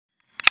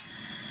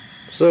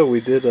So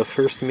we did a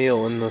first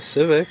meal in the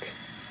Civic.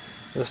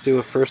 Let's do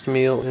a first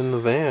meal in the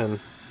van.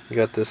 You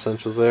got the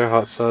essentials there: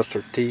 hot sauce,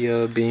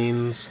 tortilla,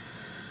 beans,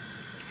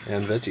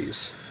 and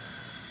veggies.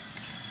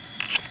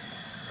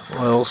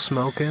 Oil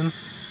smoking.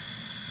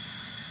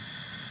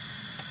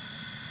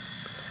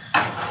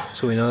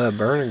 So we know that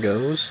burner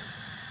goes.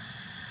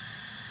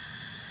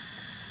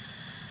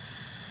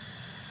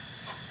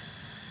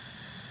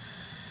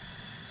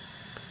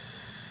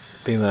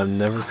 Being that I've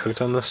never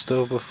cooked on this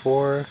stove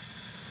before,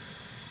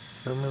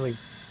 I'm gonna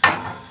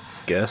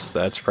guess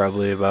that's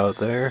probably about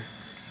there.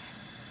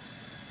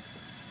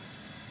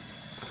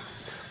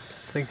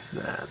 I think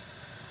that,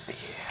 yeah.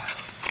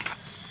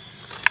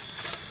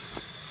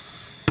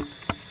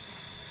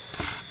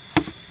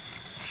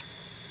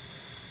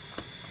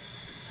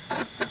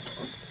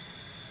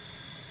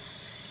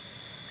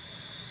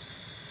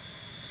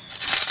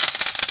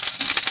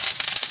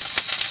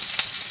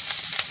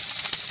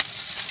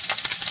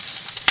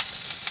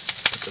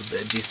 Put the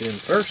veggies in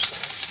first.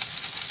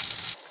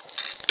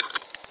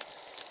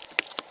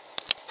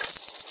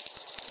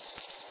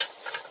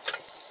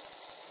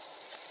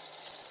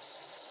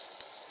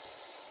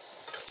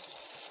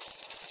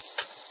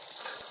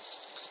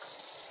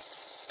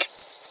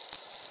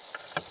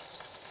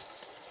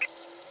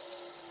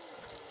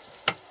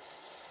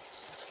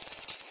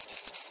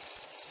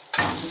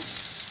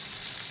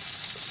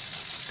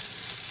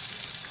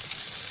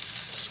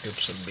 Scoop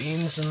some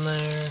beans in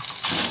there.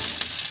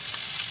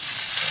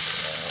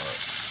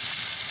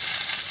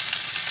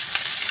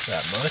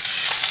 That much.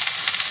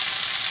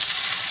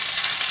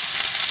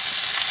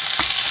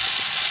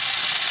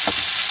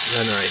 And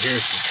then right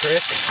here's the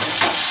trick.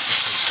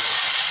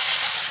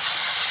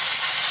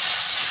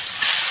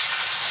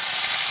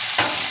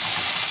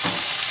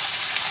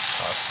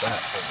 Toss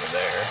that over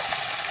there.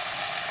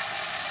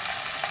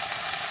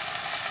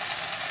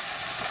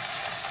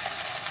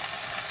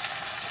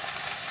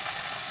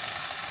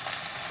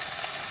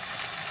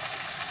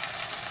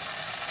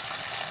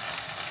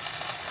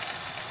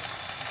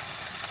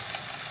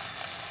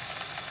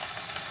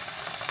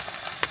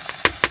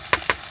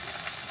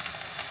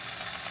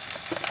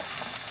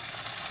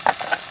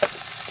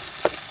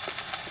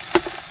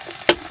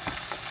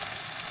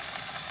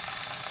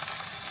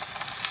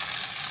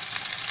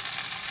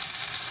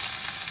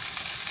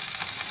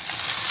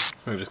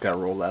 We just gotta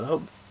roll that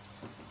up.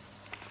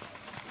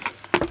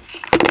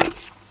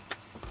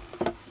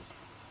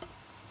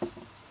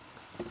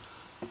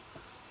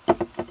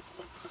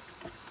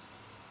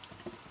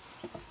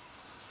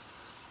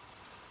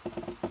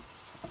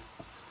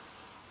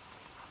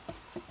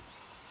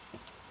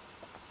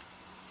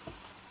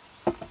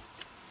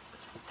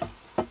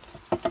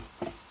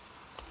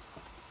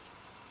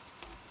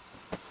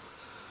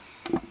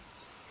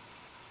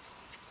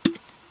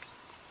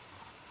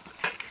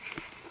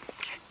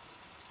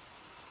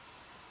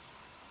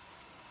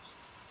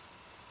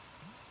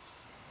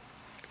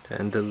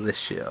 And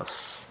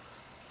delicious.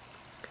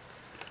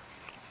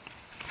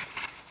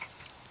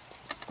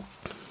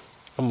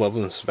 I'm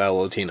loving this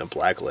Valentina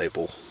black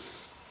label.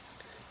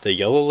 The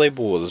yellow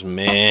label was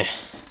meh,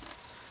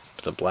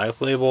 but the black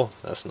label,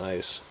 that's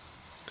nice.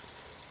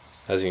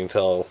 As you can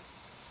tell,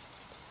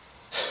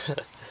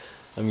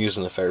 I'm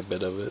using a fair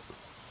bit of it.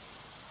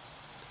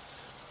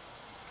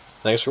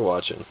 Thanks for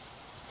watching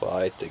while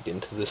I dig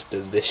into this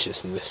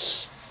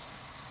deliciousness.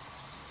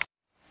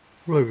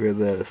 Look at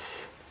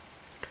this.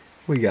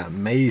 We got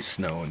May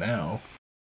snow now.